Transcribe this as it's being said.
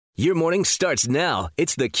Your morning starts now.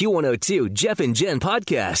 It's the Q102 Jeff and Jen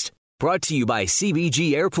podcast. Brought to you by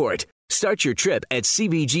CBG Airport. Start your trip at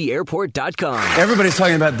CBGAirport.com. Everybody's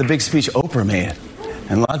talking about the big speech Oprah made.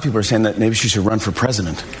 And a lot of people are saying that maybe she should run for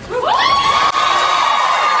president.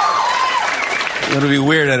 It'll be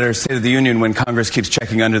weird at her State of the Union when Congress keeps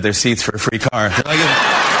checking under their seats for a free car. They're like,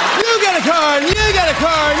 you got a car, and you got a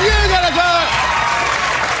car, and you got a car.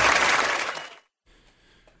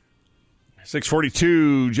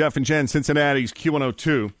 642, Jeff and Jen, Cincinnati's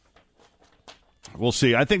Q102. We'll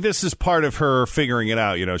see. I think this is part of her figuring it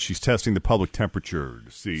out. You know, she's testing the public temperature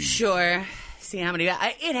to see. Sure. See how many.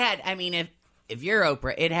 If you're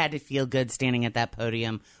Oprah, it had to feel good standing at that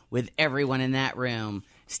podium with everyone in that room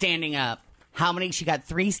standing up. How many? She got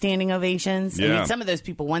 3 standing ovations. Yeah. I mean, some of those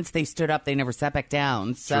people, once they stood up, they never sat back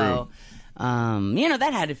down. So, that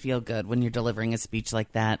had to feel good when you're delivering a speech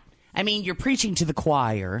like that. I mean, you're preaching to the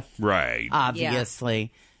choir. Right. Obviously. Yeah.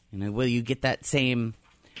 You know, will you get that same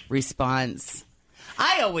response?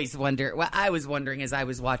 I always wonder. Well, I was wondering as I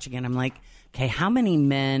was watching it, I'm like, okay, how many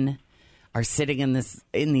men are sitting in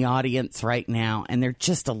the audience right now and they're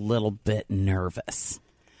just a little bit nervous?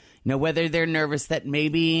 You know, whether they're nervous that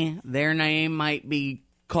maybe their name might be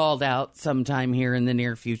called out sometime here in the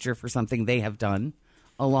near future for something they have done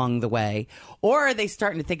along the way, or are they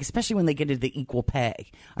starting to think, especially when they get into the equal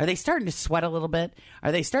pay, are they starting to sweat a little bit?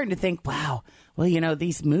 Are they starting to think, wow, well, you know,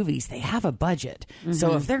 these movies, they have a budget. Mm-hmm.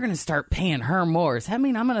 So if they're going to start paying her more, does that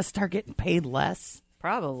mean I'm going to start getting paid less?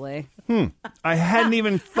 Probably. I hadn't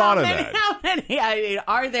even thought of that. How many? I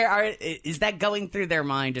mean, is that going through their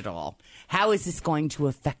mind at all? How is this going to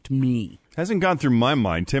affect me? Hasn't gone through my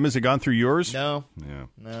mind. Tim, has it gone through yours? No. Yeah.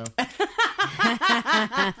 No.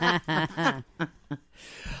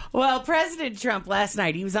 Well, President Trump last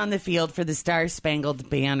night, he was on the field for the Star-Spangled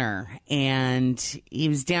Banner, and he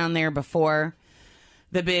was down there before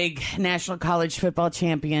the big National College Football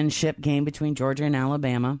Championship game between Georgia and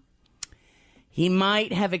Alabama. He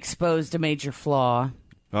might have exposed a major flaw.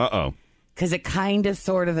 Uh-oh. Because it kind of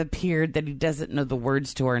sort of appeared that he doesn't know the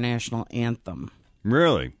words to our national anthem.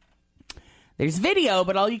 Really? There's video,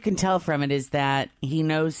 but all you can tell from it is that he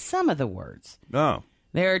knows some of the words. Oh.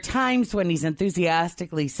 There are times when he's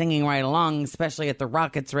enthusiastically singing right along, especially at the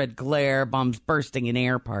rocket's red glare, bombs bursting in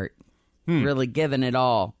air part. Really giving it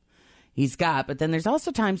all he's got. But then there's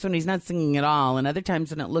also times when he's not singing at all, and other times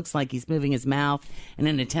when it looks like he's moving his mouth in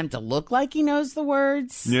an attempt to look like he knows the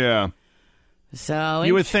words. Yeah. So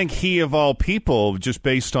you would think he, of all people, just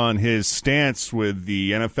based on his stance with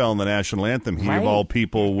the NFL and the national anthem, he, of all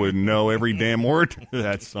people, would know every damn word to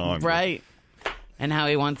that song. Right. And how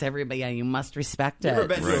he wants everybody, you must respect it. You ever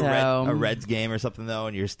been to So, a Reds game or something, though,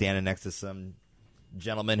 and you're standing next to some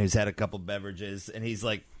gentleman who's had a couple beverages, and he's,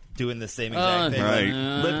 like, doing the same exact thing, right.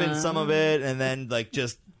 like, lipping some of it, and then, like,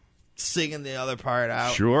 just singing the other part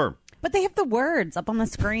out. Sure. But they have the words up on the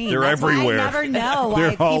screen. They're That's everywhere. Why I never know. They're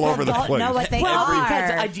why all people over the don't place. know what they well, are.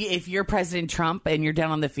 because if you're President Trump and you're down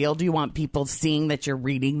on the field, do you want people seeing that you're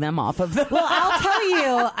reading them off of the... Well, I'll tell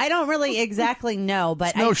you, I don't really exactly know,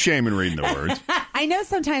 but No shame in reading the words. I know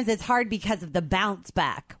sometimes it's hard because of the bounce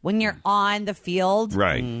back when you're on the field.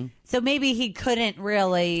 Right. So maybe he couldn't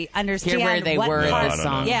really understand Hear where they what were in part- the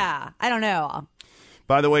song. Yeah, I don't know.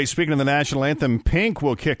 By the way, speaking of the national anthem, Pink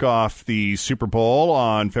will kick off the Super Bowl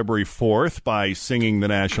on February 4th by singing the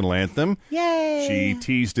national anthem. Yay! She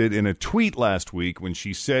teased it in a tweet last week when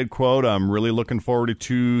she said, quote, "I'm really looking forward to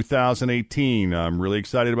 2018. I'm really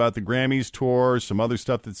excited about the Grammys tour, some other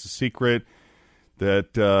stuff that's a secret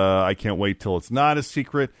that I can't wait till it's not a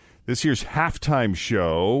secret. This year's halftime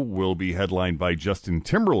show will be headlined by Justin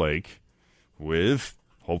Timberlake with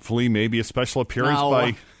hopefully maybe a special appearance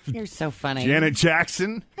by You're so funny. Janet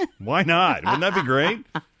Jackson. Why not? Wouldn't that be great?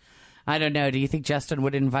 I don't know. Do you think Justin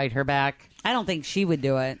would invite her back? I don't think she would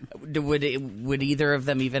do it. Would either of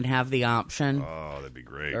them even have the option? Oh, that'd be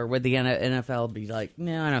great. Or would the NFL be like,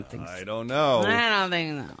 no, I don't think so. I don't know. I don't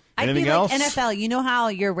think so. Anything I feel else? like NFL, you know how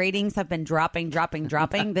your ratings have been dropping?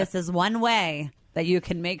 This is one way that you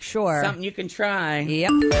can make sure. Something you can try.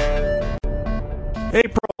 Yep.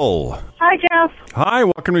 April. Hi, Jeff. Hi,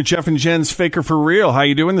 welcome to Jeff and Jen's Faker for Real. How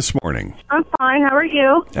you doing this morning? I'm fine. How are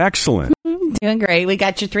you? Excellent. Doing great. We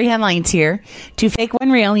got your 3 headlines here. 2 fake, 1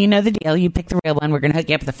 real. You know the deal. You pick the real one. We're going to hook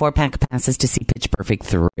you up with a 4-pack of passes to see Pitch Perfect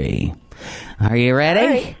 3. Are you ready? All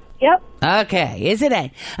right. Yep. Okay. Is it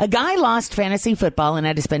A? A guy lost fantasy football and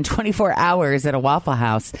had to spend 24 hours at a Waffle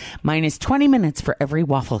House minus 20 minutes for every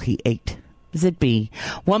waffle he ate. Is it B?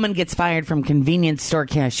 Woman gets fired from convenience store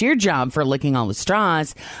cashier job for licking all the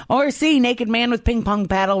straws. Or C? Naked man with ping pong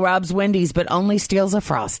paddle robs Wendy's but only steals a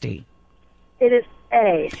Frosty. It is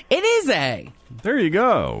A. It is A. There you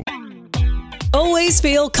go. Always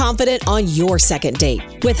feel confident on your second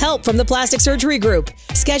date. With help from the Plastic Surgery Group.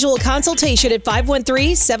 Schedule a consultation at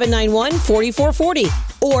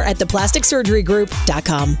 513-791-4440 or at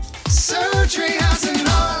theplasticsurgerygroup.com. Surgery has an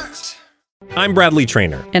art. I'm Bradley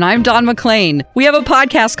Trainer. And I'm Don McClain. We have a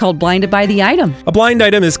podcast called Blinded by the Item. A blind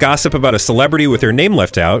item is gossip about a celebrity with their name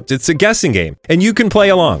left out. It's a guessing game, and you can play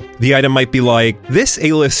along. The item might be like, this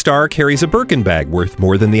A-list star carries a Birkin bag worth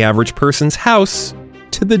more than the average person's house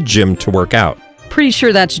to the gym to work out. Pretty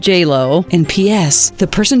sure that's J-Lo. And P.S. the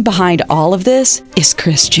person behind all of this is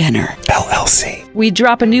Kris Jenner, LLC. We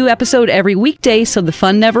drop a new episode every weekday so the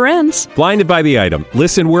fun never ends. Blinded by the Item.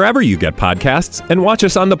 Listen wherever you get podcasts and watch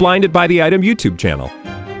us on the Blinded by the Item YouTube channel.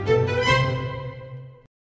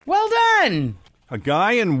 Well done. A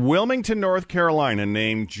guy in Wilmington, North Carolina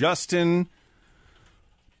named Justin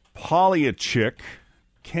Polyachik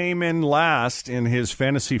came in last in his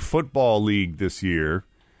fantasy football league this year.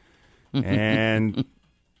 And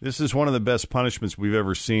this is one of the best punishments we've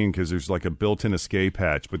ever seen because there's like a built-in escape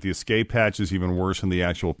hatch. But the escape hatch is even worse than the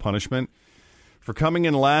actual punishment. For coming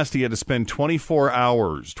in last, he had to spend 24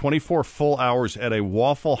 full hours at a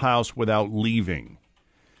Waffle House without leaving.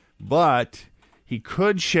 But he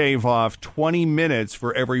could shave off 20 minutes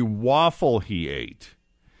for every waffle he ate.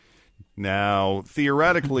 Now,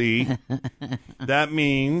 theoretically, that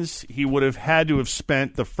means he would have had to have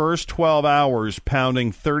spent the first 12 hours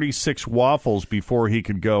pounding 36 waffles before he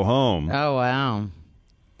could go home. Oh, wow.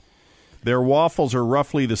 Their waffles are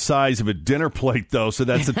roughly the size of a dinner plate, though, so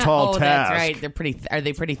that's a tall task. That's right. They're pretty. Are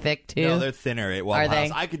they pretty thick, too? No, they're thinner at Waffle Are House.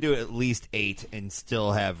 they? I could do at least 8 and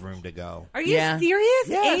still have room to go. Are you serious?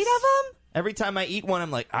 Yes. 8 of them? Every time I eat one,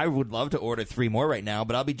 I'm like, I would love to order 3 more right now,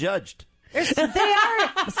 but I'll be judged. They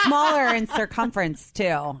are smaller in circumference,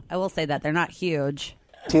 too. I will say that. They're not huge.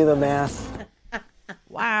 Do the math.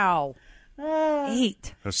 Wow.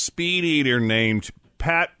 8. A speed eater named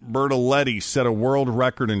Pat Bertoletti set a world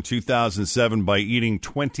record in 2007 by eating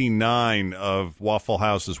 29 of Waffle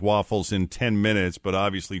House's waffles in 10 minutes, but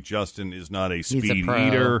obviously Justin is not a speed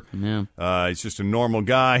eater. Yeah. He's just a normal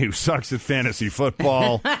guy who sucks at fantasy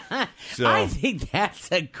football. So I think that's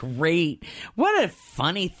what a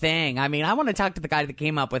funny thing. I mean, I want to talk to the guy that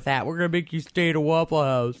came up with that. We're going to make you stay at a Waffle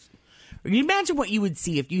House. Can you imagine what you would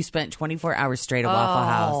see if you spent 24 hours straight at Waffle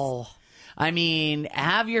House? I mean,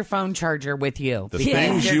 have your phone charger with you. The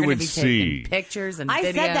things You're you gonna would be see. taking pictures and I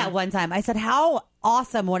video. said that one time. I said, how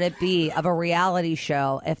awesome would it be of a reality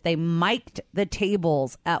show if they mic'd the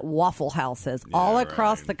tables at Waffle Houses all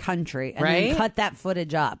across the country and then Right? cut that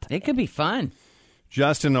footage up? It could be fun.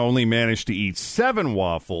 Justin only managed to eat 7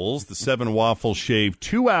 waffles. The 7 waffles shaved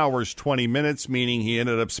 2 hours, 20 minutes, meaning he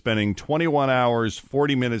ended up spending 21 hours,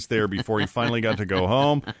 40 minutes there before he finally got to go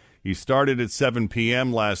home. He started at 7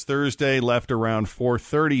 p.m. last Thursday, left around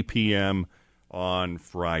 4:30 p.m. on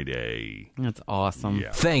Friday. That's awesome.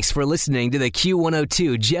 Yeah. Thanks for listening to the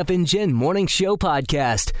Q102 Jeff and Jen Morning Show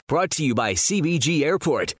podcast, brought to you by CBG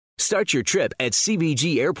Airport. Start your trip at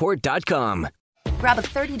CBGAirport.com. Grab a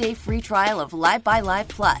 30-day free trial of Live by Live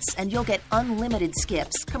Plus, and you'll get unlimited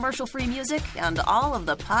skips, commercial-free music, and all of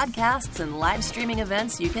the podcasts and live streaming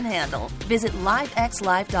events you can handle. Visit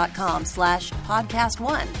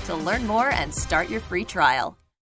livexlive.com/podcast1 to learn more and start your free trial.